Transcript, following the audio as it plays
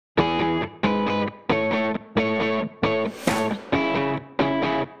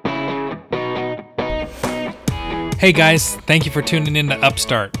Hey guys, thank you for tuning in to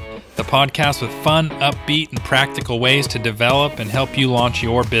Upstart, the podcast with fun, upbeat, and practical ways to develop and help you launch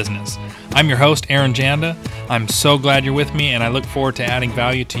your business. I'm your host, Aaron Janda. I'm so glad you're with me, and I look forward to adding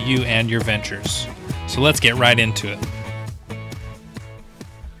value to you and your ventures. So let's get right into it.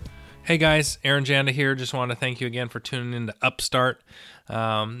 Hey guys, Aaron Janda here. Just want to thank you again for tuning in to Upstart.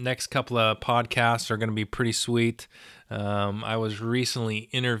 Next couple of podcasts are going to be pretty sweet. I was recently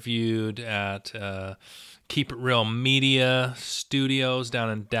interviewed at Keep It Real Media Studios down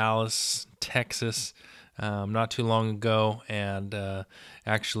in Dallas, Texas, not too long ago, and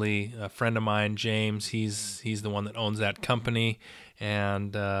actually a friend of mine, James, he's the one that owns that company,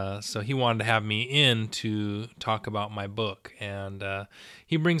 and so he wanted to have me in to talk about my book, and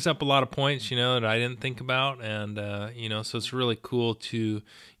he brings up a lot of points, that I didn't think about, and so it's really cool to,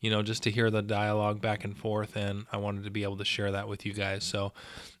 just to hear the dialogue back and forth, and I wanted to be able to share that with you guys. So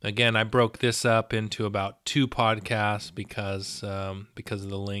again, I broke this up into about 2 podcasts because of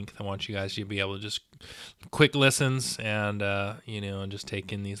the length. I want you guys to be able to just quick listens and and just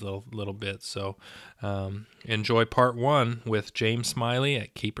take in these little bits. So enjoy part 1 with James Smiley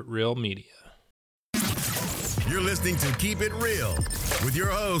at Keep It Real Media. You're listening to Keep It Real with your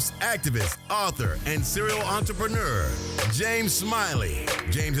host, activist, author, and serial entrepreneur, James Smiley.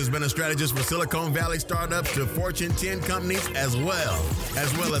 James has been a strategist for Silicon Valley startups to Fortune 10 companies as well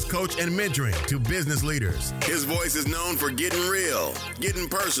as coach and mentoring to business leaders. His voice is known for getting real, getting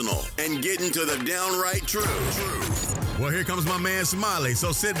personal, and getting to the downright truth. Well, here comes my man Smiley,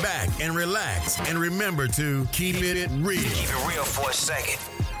 so sit back and relax and remember to keep it real. Keep it real for a second.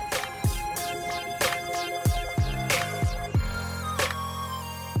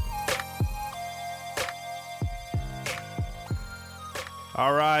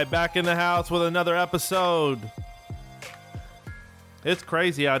 All right, back in the house with another episode. It's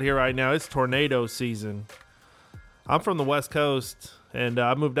crazy out here right now. It's tornado season. I'm from the West Coast, and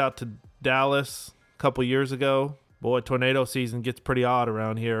I moved out to Dallas a couple years ago. Boy, tornado season gets pretty odd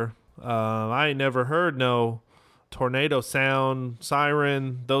around here. I ain't never heard no tornado sound,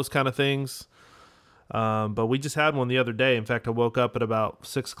 siren, those kind of things. But we just had one the other day. In fact, I woke up at about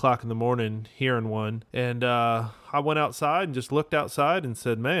 6 o'clock in the morning hearing one. And I went outside and just looked outside and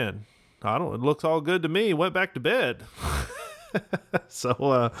said, man, it looks all good to me. Went back to bed.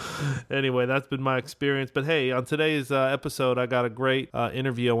 So anyway, that's been my experience. But hey, on today's episode, I got a great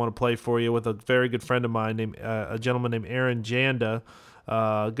interview I want to play for you with a very good friend of mine, named a gentleman named Janda.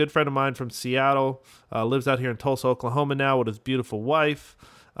 A good friend of mine from Seattle, lives out here in Tulsa, Oklahoma now with his beautiful wife.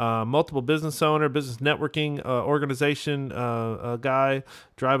 Multiple business owner, business networking organization guy,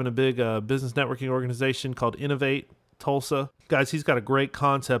 driving a big business networking organization called Innovate Tulsa. Guys, he's got a great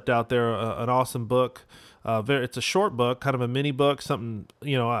concept out there, an awesome book. It's a short book, kind of a mini book, something,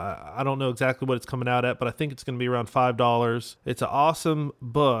 I don't know exactly what it's coming out at, but I think it's going to be around $5. It's an awesome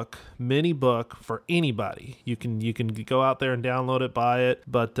book, mini book for anybody. You can go out there and download it, buy it,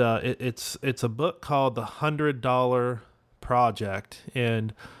 but it's a book called The $100 Project,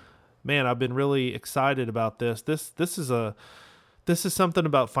 and man, I've been really excited about this. This is something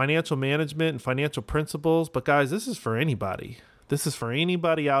about financial management and financial principles, but guys, this is for anybody. This is for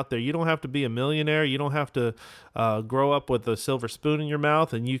anybody out there. You don't have to be a millionaire. You don't have to grow up with a silver spoon in your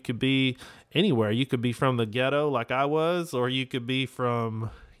mouth, and you could be anywhere. You could be from the ghetto like I was, or you could be from,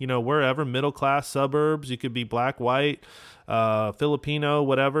 wherever, middle class suburbs. You could be black, white, Filipino,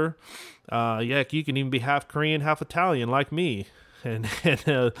 whatever. You can even be half Korean, half Italian like me. And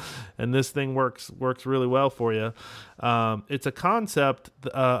this thing works really well for you. It's a concept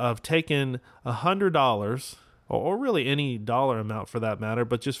of taking $100, or really any dollar amount for that matter,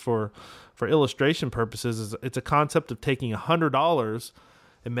 but just for illustration purposes, it's a concept of taking $100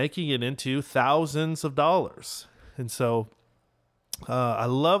 and making it into thousands of dollars. And so I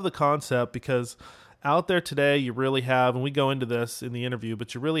love the concept because out there today, you really have, and we go into this in the interview,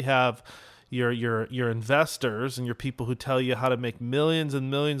 but you really have your investors and your people who tell you how to make millions and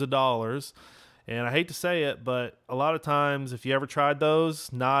millions of dollars. And I hate to say it, but a lot of times, if you ever tried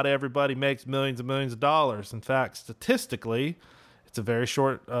those, not everybody makes millions and millions of dollars. In fact, statistically, it's a very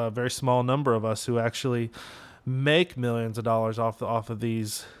small number of us who actually make millions of dollars off of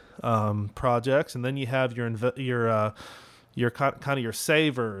these projects. And then you have your kind of your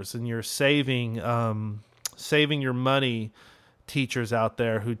savers and your saving your money teachers out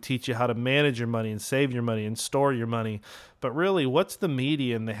there who teach you how to manage your money and save your money and store your money. But really, what's the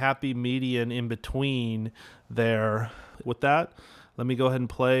median, the happy median in between there? With that, let me go ahead and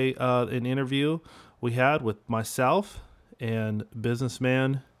play an interview we had with myself and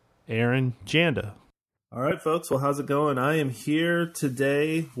businessman Aaron Janda. All right, folks. Well, how's it going? I am here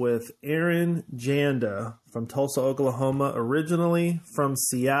today with Aaron Janda from Tulsa, Oklahoma, originally from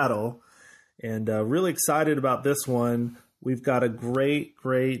Seattle, and really excited about this one. We've got a great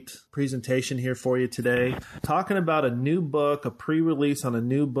presentation here for you today, talking about a new book, a pre-release on a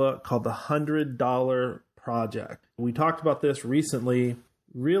new book called The $100 Project. We talked about this recently,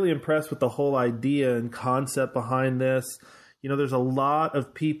 really impressed with the whole idea and concept behind this. You know, there's a lot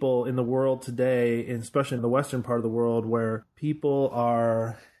of people in the world today, and especially in the Western part of the world, where people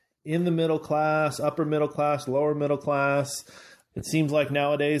are in the middle class, upper middle class, lower middle class. It seems like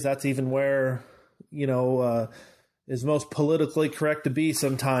nowadays that's even where, is most politically correct to be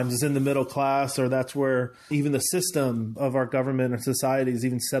sometimes, is in the middle class, or that's where even the system of our government or society is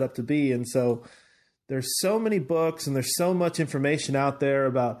even set up to be. And so there's so many books and there's so much information out there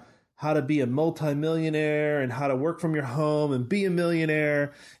about how to be a multimillionaire and how to work from your home and be a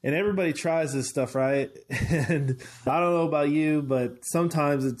millionaire. And everybody tries this stuff, right? And I don't know about you, but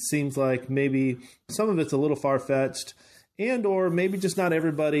sometimes it seems like maybe some of it's a little far-fetched, and or maybe just not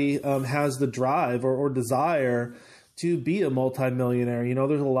everybody has the drive or desire to be a multimillionaire. You know,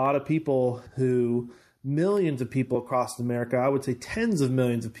 there's a lot of people millions of people across America, I would say tens of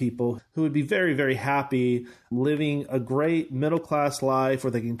millions of people, who would be very, very happy living a great middle-class life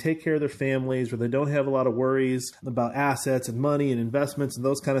where they can take care of their families, where they don't have a lot of worries about assets and money and investments and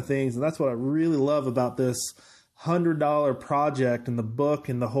those kind of things. And that's what I really love about this $100 project and the book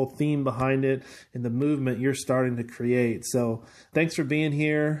and the whole theme behind it and the movement you're starting to create. So thanks for being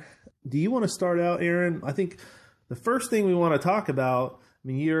here. Do you want to start out, Aaron? I think the first thing we want to talk about, I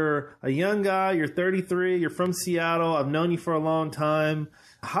mean, you're a young guy, you're 33, you're from Seattle. I've known you for a long time.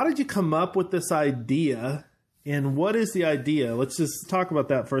 How did you come up with this idea, and what is the idea? Let's just talk about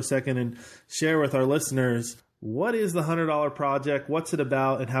that for a second and share with our listeners, what is the $100 Project? What's it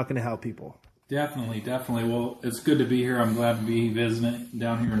about, and how can it help people? Definitely. Well, it's good to be here. I'm glad to be visiting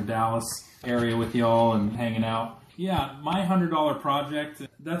down here in Dallas area with y'all and hanging out. Yeah, my $100 project,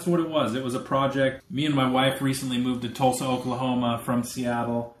 that's what it was. It was a project. Me and my wife recently moved to Tulsa, Oklahoma from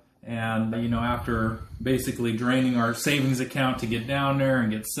Seattle. And, after basically draining our savings account to get down there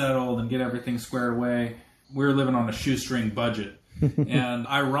and get settled and get everything squared away, we were living on a shoestring budget. And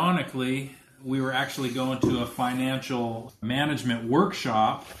ironically, we were actually going to a financial management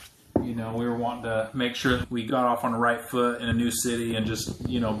workshop. We were wanting to make sure that we got off on the right foot in a new city and just,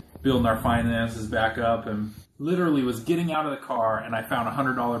 building our finances back up, and literally was getting out of the car and I found a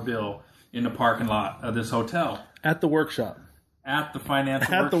 $100 bill in the parking lot of this hotel. At the workshop? At the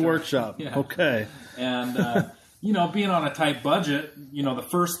financial workshop. At the workshop. Yeah. Okay. And, being on a tight budget, the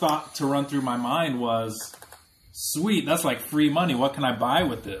first thought to run through my mind was, sweet, that's like free money. What can I buy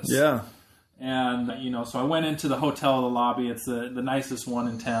with this? Yeah. And, so I went into the hotel, the lobby. It's the nicest one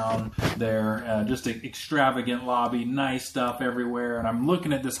in town there. Just an extravagant lobby, nice stuff everywhere. And I'm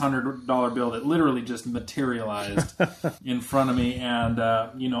looking at this $100 bill that literally just materialized in front of me. And,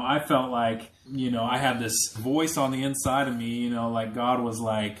 I felt like, I had this voice on the inside of me, like God was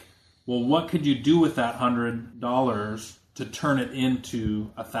like, well, what could you do with that $100 to turn it into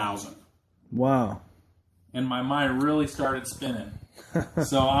 1,000? Wow. And my mind really started spinning.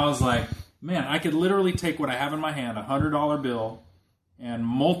 So I was like, man, I could literally take what I have in my hand, a $100 bill, and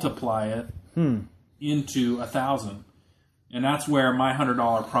multiply it into 1,000. And that's where my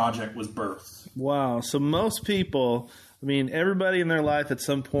 $100 project was birthed. Wow. So most people, everybody in their life at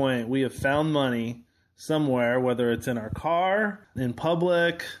some point, we have found money somewhere, whether it's in our car, in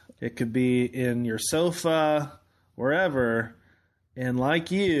public, it could be in your sofa, wherever. And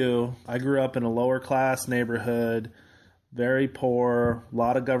like you, I grew up in a lower class neighborhood, very poor, a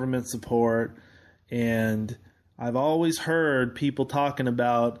lot of government support, and I've always heard people talking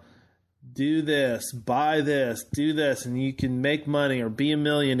about do this, buy this, do this, and you can make money or be a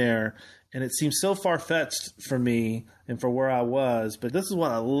millionaire. And it seems so far-fetched for me and for where I was. But this is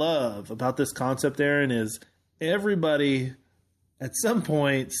what I love about this concept, Aaron, is everybody at some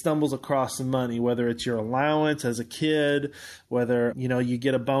point stumbles across some money, whether it's your allowance as a kid, whether, you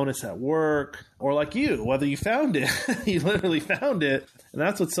get a bonus at work, or like you, whether you found it, you literally found it. And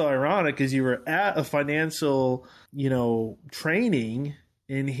that's what's so ironic is you were at a financial, training,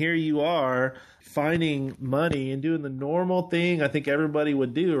 and here you are finding money and doing the normal thing I think everybody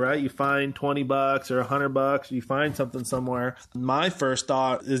would do, right? You find $20 or $100, you find something somewhere. My first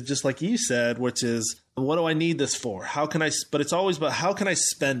thought is just like you said, which is, what do I need this for? But it's always about how can I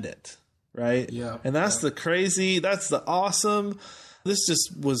spend it, right? Yeah. And that's the crazy, that's the awesome. This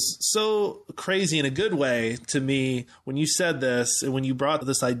just was so crazy in a good way to me when you said this and when you brought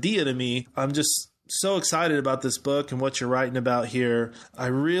this idea to me. I'm just so excited about this book and what you're writing about here. I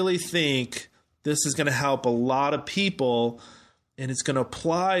really think this is going to help a lot of people, and it's going to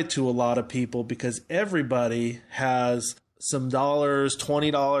apply to a lot of people because everybody has some dollars,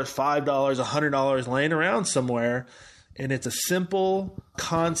 $20, $5, $100 laying around somewhere. And it's a simple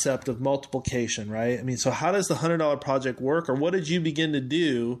concept of multiplication, right? I mean, so how does the $100 project work, or what did you begin to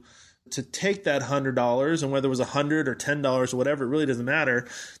do to take that $100, and whether it was $100 or $10 or whatever, it really doesn't matter.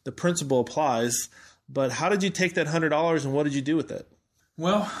 The principle applies. But how did you take that $100 and what did you do with it?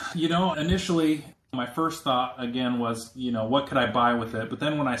 Well, initially my first thought again was, what could I buy with it? But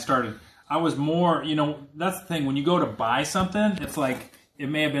then when I started, I was more, that's the thing. When you go to buy something, it's like it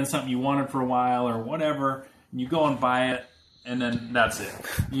may have been something you wanted for a while or whatever. And you go and buy it, and then that's it.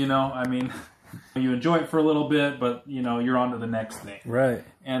 I mean, you enjoy it for a little bit, but you're on to the next thing. Right.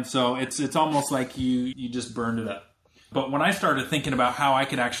 And so it's almost like you just burned it up. But when I started thinking about how I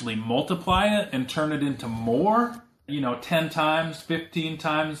could actually multiply it and turn it into more, 10 times, 15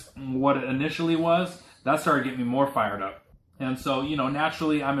 times what it initially was, that started getting me more fired up. And so,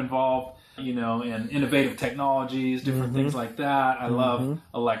 naturally I'm involved, in innovative technologies, different things like that. I love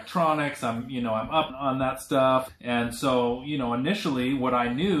electronics. I'm up on that stuff. And so, initially what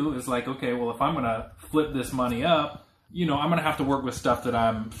I knew is like, okay, well, if I'm going to flip this money up, I'm going to have to work with stuff that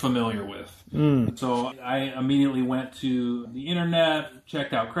I'm familiar with. So I immediately went to the internet,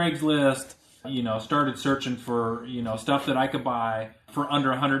 checked out Craigslist, started searching for, stuff that I could buy for under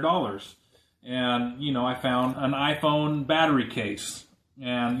 $100. And, I found an iPhone battery case.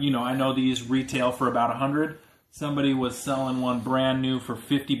 And, I know these retail for about $100. Somebody was selling one brand new for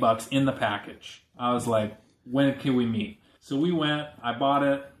 $50 in the package. I was like, when can we meet? So we went, I bought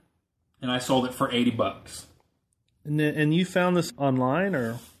it, and I sold it for $80. And you found this online,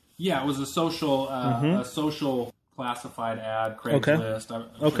 or? Yeah, it was a social classified ad, Craigslist.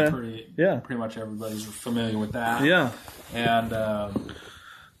 Okay. Pretty much everybody's familiar with that. Yeah. And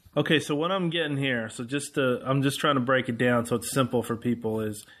okay, so what I'm getting here, I'm just trying to break it down so it's simple for people,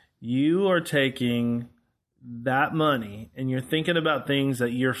 is you are taking that money and you're thinking about things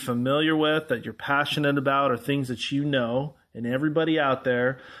that you're familiar with, that you're passionate about, or things that and everybody out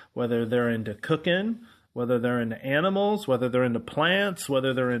there, whether they're into cooking, whether they're into animals, whether they're into plants,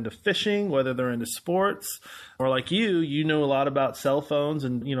 whether they're into fishing, whether they're into sports, or like you know a lot about cell phones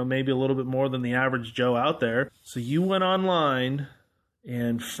and, maybe a little bit more than the average Joe out there. So you went online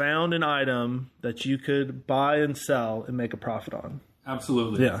and found an item that you could buy and sell and make a profit on.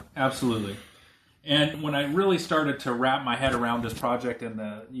 Absolutely. Yeah. Absolutely. And when I really started to wrap my head around this project and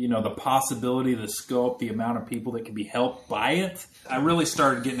the possibility, the scope, the amount of people that could be helped by it, I really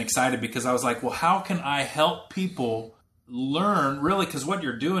started getting excited because I was like, well, how can I help people learn, really, because what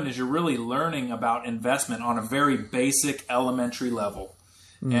you're doing is you're really learning about investment on a very basic elementary level.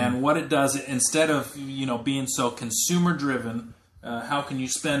 And what it does, instead of, being so consumer driven, how can you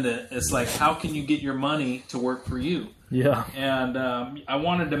spend it? It's like, how can you get your money to work for you? Yeah. And I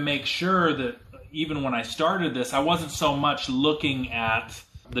wanted to make sure that even when I started this, I wasn't so much looking at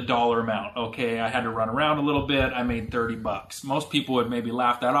the dollar amount. Okay, I had to run around a little bit. I made $30. Most people would maybe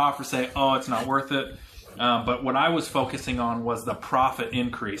laugh that off or say, oh, it's not worth it. But what I was focusing on was the profit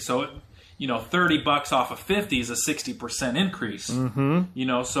increase. So, $30 off of 50 is a 60% increase.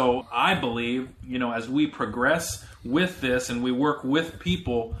 So I believe, as we progress with this and we work with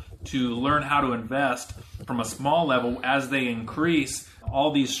people to learn how to invest from a small level as they increase,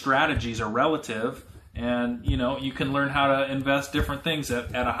 all these strategies are relative, and you can learn how to invest different things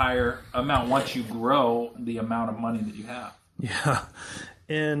at a higher amount once you grow the amount of money that you have. Yeah.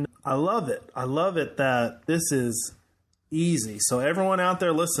 And I love it. I love it that this is easy. So everyone out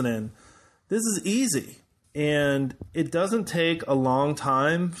there listening, this is easy. And it doesn't take a long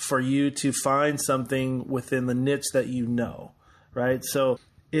time for you to find something within the niche that you know, right? So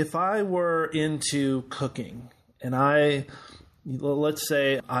if I were into cooking and let's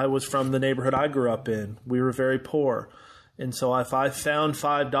say I was from the neighborhood I grew up in, we were very poor. And so if I found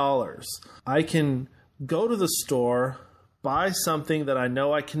 $5, I can go to the store, buy something that I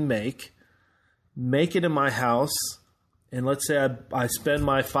know I can make it in my house. And let's say I spend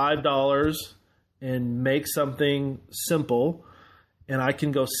my $5 and make something simple, and I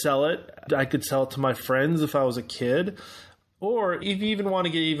can go sell it. I could sell it to my friends if I was a kid. Or if you even want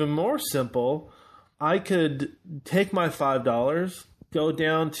to get even more simple, I could take my $5, go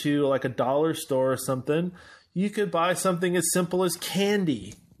down to like a dollar store or something. You could buy something as simple as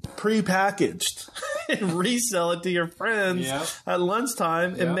candy, prepackaged, and resell it to your friends at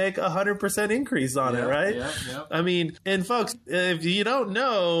lunchtime and make 100% increase on it, right? Yeah. I mean, and folks, if you don't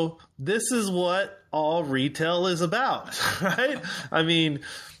know, this is what all retail is about, right? I mean,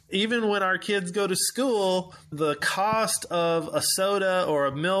 even when our kids go to school, the cost of a soda or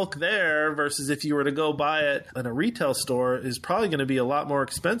a milk there versus if you were to go buy it in a retail store is probably going to be a lot more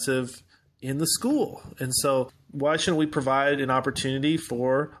expensive in the school. And so why shouldn't we provide an opportunity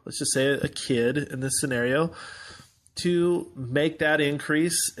for, let's just say, a kid in this scenario to make that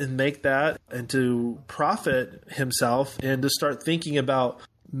increase and make that and to profit himself and to start thinking about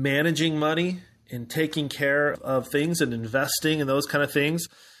managing money and taking care of things and investing and those kind of things.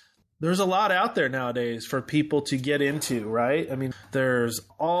 There's a lot out there nowadays for people to get into, right? I mean, there's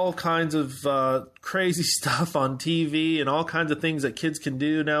all kinds of crazy stuff on TV and all kinds of things that kids can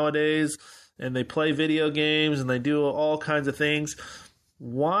do nowadays. And they play video games and they do all kinds of things.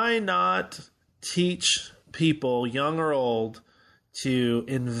 Why not teach people, young or old, to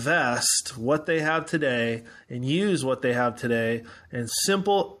invest what they have today and use what they have today and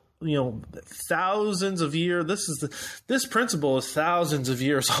simple, thousands of years. This principle is thousands of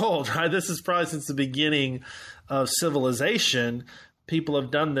years old, right? This is probably since the beginning of civilization. People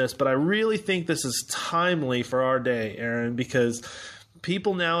have done this, but I really think this is timely for our day, Aaron, because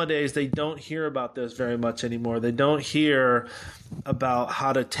people nowadays, they don't hear about this very much anymore. They don't hear about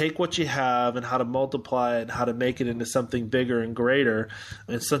how to take what you have and how to multiply it and how to make it into something bigger and greater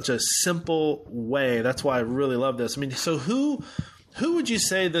in such a simple way. That's why I really love this. I mean, so who would you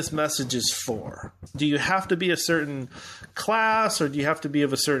say this message is for? Do you have to be a certain class, or do you have to be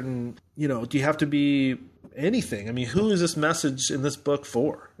of a certain, do you have to be anything? I mean, who is this message in this book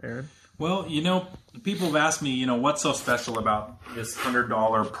for, Aaron? Well, people have asked me, what's so special about this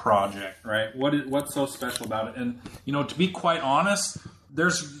 $100 project, right? What's so special about it? And, to be quite honest,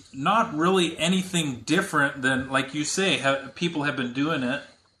 there's not really anything different than, like you say, people have been doing it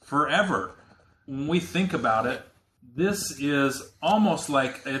forever. When we think about it, this is almost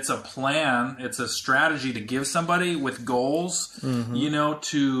like it's a plan, it's a strategy to give somebody with goals,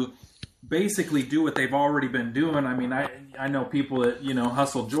 to basically do what they've already been doing. I mean, I know people that,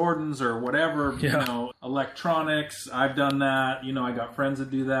 hustle Jordans or whatever, electronics. I've done that. I got friends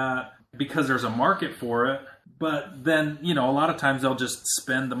that do that because there's a market for it. But then, a lot of times they'll just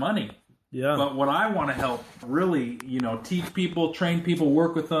spend the money. Yeah. But what I want to help really, teach people, train people,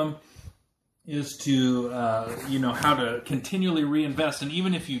 work with them is to, how to continually reinvest. And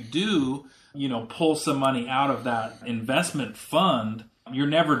even if you do, pull some money out of that investment fund, you're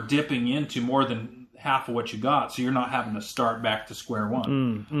never dipping into more than half of what you got, so you're not having to start back to square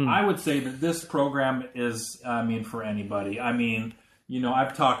one. I would say that this program is, for anybody.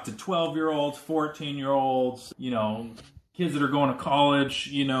 I've talked to 12-year-olds, 14-year-olds, kids that are going to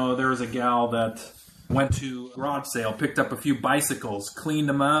college. There was a gal that went to a garage sale, picked up a few bicycles, cleaned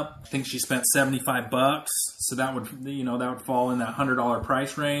them up. I think she spent $75, so that would fall in that $100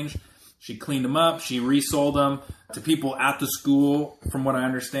 price range. She cleaned them up. She resold them to people at the school, from what I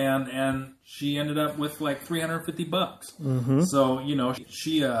understand, and she ended up with like $350. Mm-hmm. So,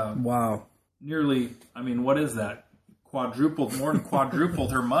 she wow, nearly. What is that? More than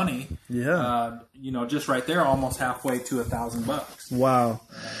quadrupled her money. Yeah. Just right there, almost halfway to $1,000. Wow.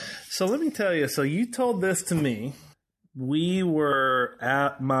 So let me tell you. So you told this to me. We were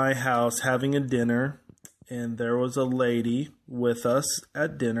at my house having a dinner, and there was a lady with us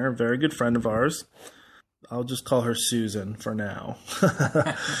at dinner, a very good friend of ours. I'll just call her Susan for now.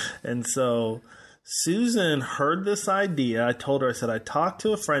 And so Susan heard this idea. I told her, I said, I talked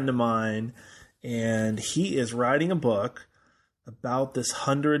to a friend of mine, and he is writing a book about this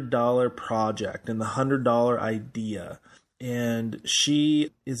 $100 project and the $100 idea. And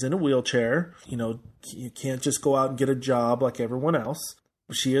she is in a wheelchair. You can't just go out and get a job like everyone else.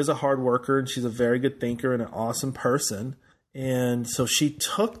 She is a hard worker, and she's a very good thinker and an awesome person. And so she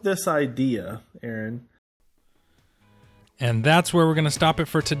took this idea, Aaron. And that's where we're going to stop it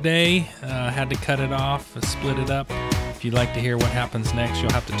for today. Had to cut it off, split it up. If you'd like to hear what happens next,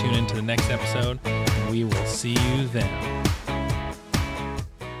 you'll have to tune into the next episode. We will see you then.